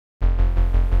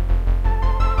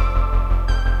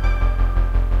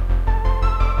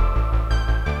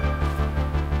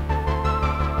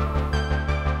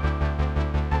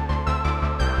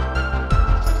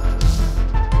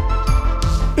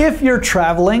If you're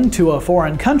traveling to a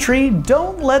foreign country,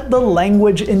 don't let the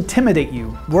language intimidate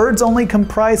you. Words only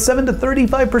comprise 7 to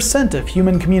 35% of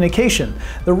human communication.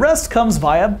 The rest comes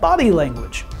via body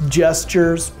language,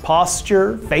 gestures,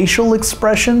 posture, facial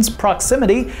expressions,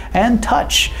 proximity, and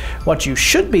touch. What you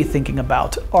should be thinking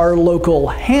about are local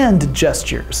hand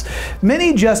gestures.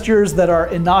 Many gestures that are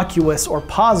innocuous or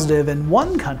positive in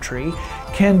one country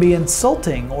can be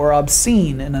insulting or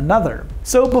obscene in another.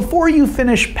 So before you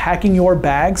finish packing your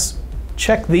bags,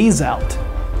 check these out.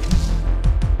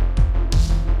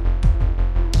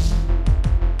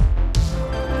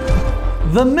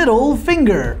 The middle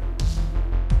finger.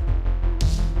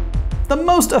 The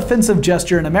most offensive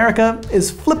gesture in America is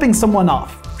flipping someone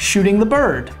off, shooting the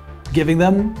bird, giving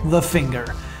them the finger.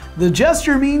 The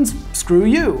gesture means screw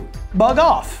you, bug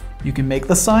off. You can make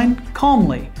the sign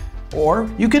calmly, or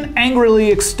you can angrily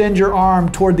extend your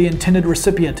arm toward the intended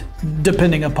recipient,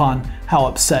 depending upon how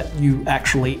upset you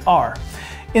actually are.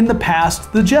 In the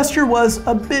past, the gesture was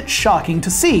a bit shocking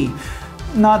to see.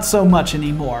 Not so much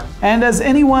anymore. And as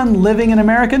anyone living in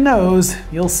America knows,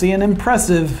 you'll see an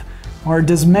impressive or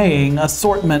dismaying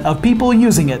assortment of people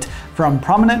using it, from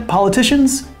prominent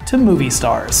politicians to movie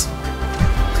stars.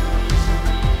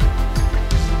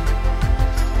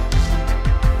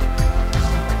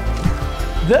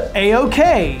 The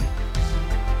AOK.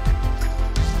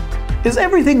 Is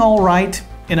everything all right?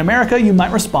 In America, you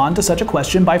might respond to such a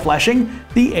question by flashing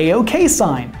the AOK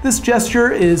sign. This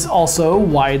gesture is also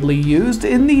widely used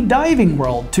in the diving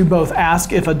world to both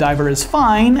ask if a diver is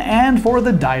fine and for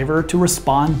the diver to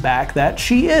respond back that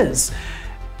she is.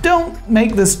 Don't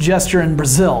make this gesture in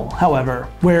Brazil, however,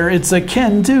 where it's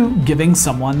akin to giving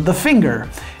someone the finger.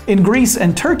 In Greece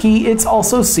and Turkey, it's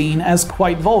also seen as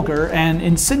quite vulgar and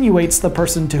insinuates the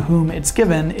person to whom it's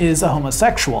given is a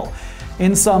homosexual.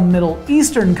 In some Middle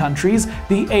Eastern countries,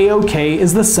 the AOK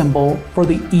is the symbol for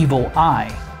the evil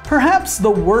eye. Perhaps the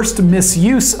worst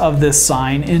misuse of this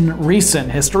sign in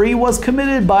recent history was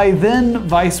committed by then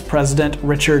Vice President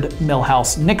Richard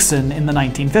Milhous Nixon in the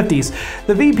 1950s.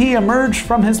 The VP emerged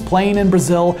from his plane in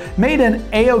Brazil, made an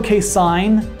AOK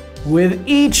sign with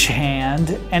each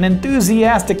hand, and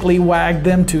enthusiastically wagged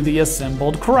them to the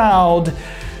assembled crowd.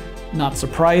 Not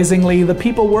surprisingly, the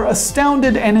people were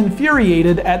astounded and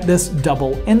infuriated at this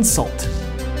double insult.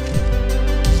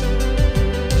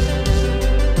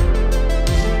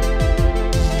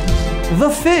 The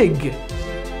fig.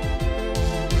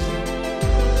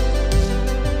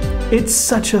 It's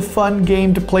such a fun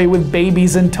game to play with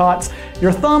babies and tots.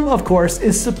 Your thumb, of course,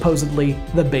 is supposedly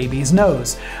the baby's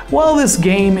nose. While this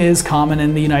game is common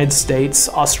in the United States,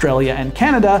 Australia, and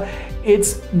Canada,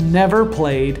 it's never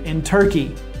played in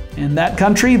Turkey. In that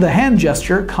country, the hand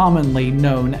gesture, commonly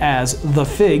known as the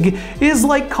fig, is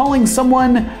like calling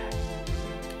someone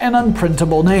an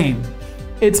unprintable name.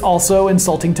 It's also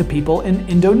insulting to people in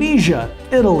Indonesia,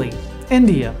 Italy,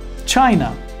 India,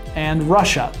 China, and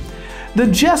Russia. The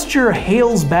gesture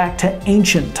hails back to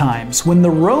ancient times when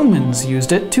the Romans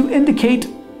used it to indicate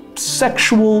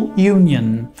sexual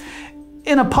union.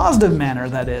 In a positive manner,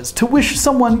 that is, to wish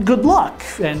someone good luck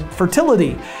and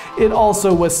fertility. It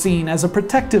also was seen as a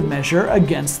protective measure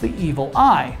against the evil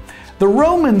eye. The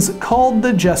Romans called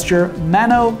the gesture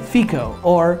mano fico,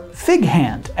 or fig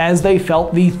hand, as they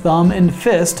felt the thumb and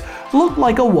fist looked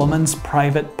like a woman's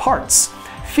private parts.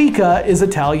 Fica is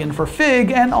Italian for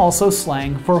fig and also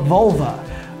slang for vulva.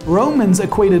 Romans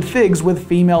equated figs with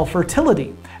female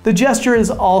fertility. The gesture is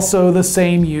also the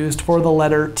same used for the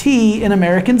letter T in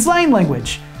American Sign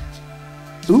Language.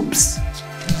 Oops.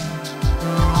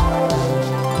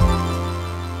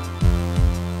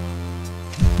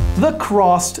 The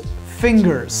crossed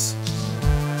fingers.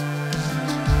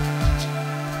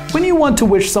 When you want to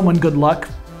wish someone good luck,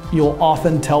 you'll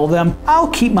often tell them, "I'll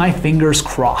keep my fingers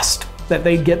crossed that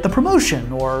they get the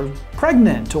promotion, or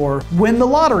pregnant, or win the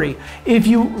lottery." If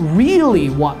you really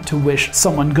want to wish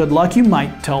someone good luck, you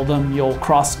might tell them you'll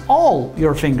cross all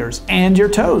your fingers, and your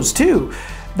toes too.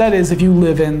 That is, if you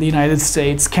live in the United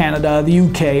States, Canada, the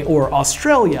UK, or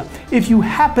Australia. If you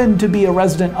happen to be a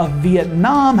resident of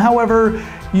Vietnam, however,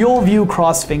 you'll view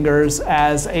crossed fingers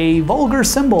as a vulgar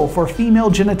symbol for female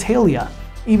genitalia.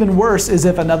 Even worse is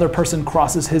if another person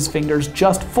crosses his fingers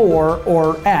just for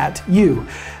or at you.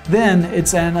 Then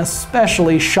it's an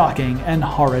especially shocking and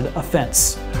horrid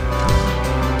offense.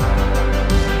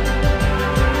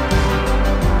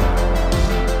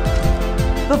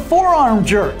 The forearm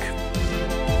jerk.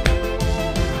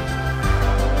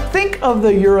 Think of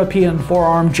the European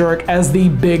forearm jerk as the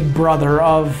big brother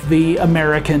of the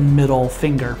American middle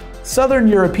finger. Southern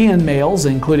European males,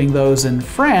 including those in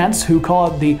France who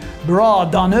call it the bras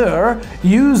d'honneur,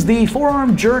 use the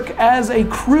forearm jerk as a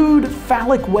crude,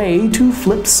 phallic way to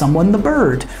flip someone the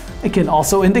bird. It can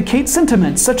also indicate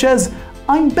sentiments such as,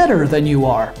 "I'm better than you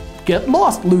are," "Get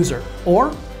lost, loser,"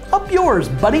 or "Up yours,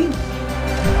 buddy."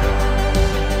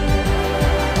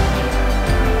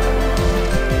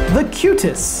 The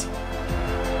cutis.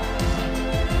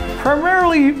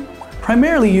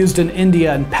 Primarily used in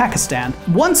India and Pakistan,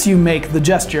 once you make the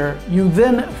gesture, you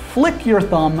then flick your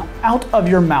thumb out of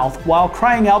your mouth while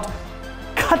crying out,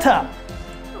 "Kata,"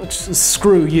 which is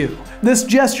screw you. This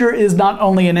gesture is not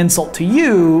only an insult to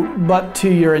you, but to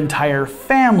your entire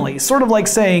family, sort of like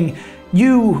saying,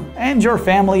 "You and your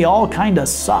family all kinda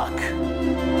suck."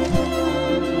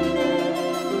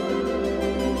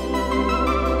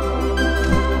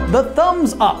 The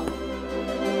thumbs up.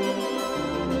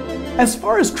 As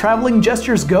far as traveling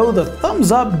gestures go, the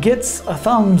thumbs up gets a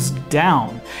thumbs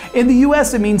down. In the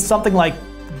US, it means something like,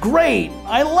 "Great,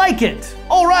 I like it,"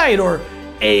 "All right," or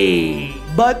 "Ay."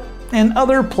 But in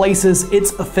other places,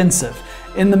 it's offensive.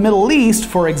 In the Middle East,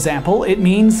 for example, it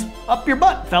means, "Up your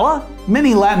butt, fella."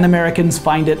 Many Latin Americans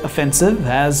find it offensive,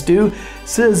 as do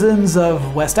citizens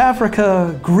of West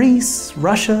Africa, Greece,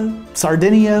 Russia,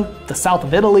 Sardinia, the south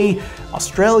of Italy,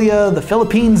 Australia, the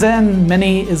Philippines, and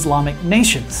many Islamic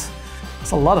nations.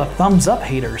 That's a lot of thumbs up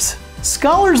haters.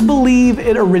 Scholars believe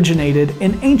it originated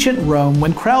in ancient Rome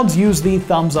when crowds used the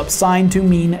thumbs up sign to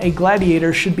mean a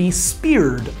gladiator should be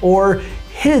speared or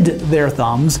hid their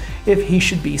thumbs if he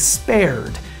should be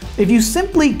spared. If you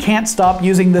simply can't stop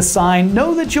using this sign,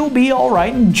 know that you'll be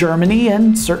alright in Germany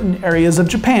and certain areas of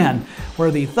Japan, where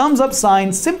the thumbs up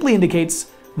sign simply indicates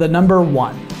the number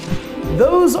 1.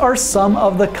 Those are some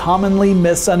of the commonly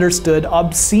misunderstood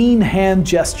obscene hand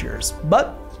gestures,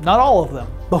 but not all of them.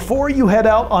 Before you head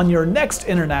out on your next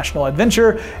international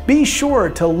adventure, be sure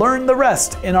to learn the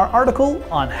rest in our article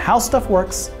on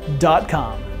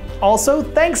howstuffworks.com. Also,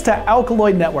 thanks to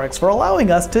Alkaloid Networks for allowing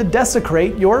us to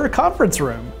desecrate your conference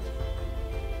room.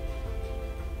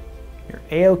 You're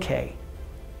A-OK.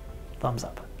 Thumbs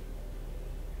up.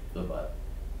 The butt.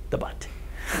 The butt.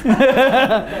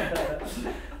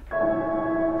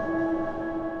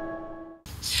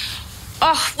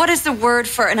 Oh, what is the word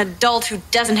for an adult who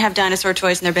doesn't have dinosaur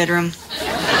toys in their bedroom?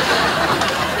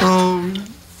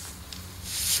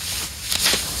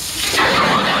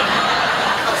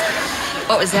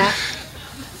 What was that?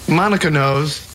 Monica knows.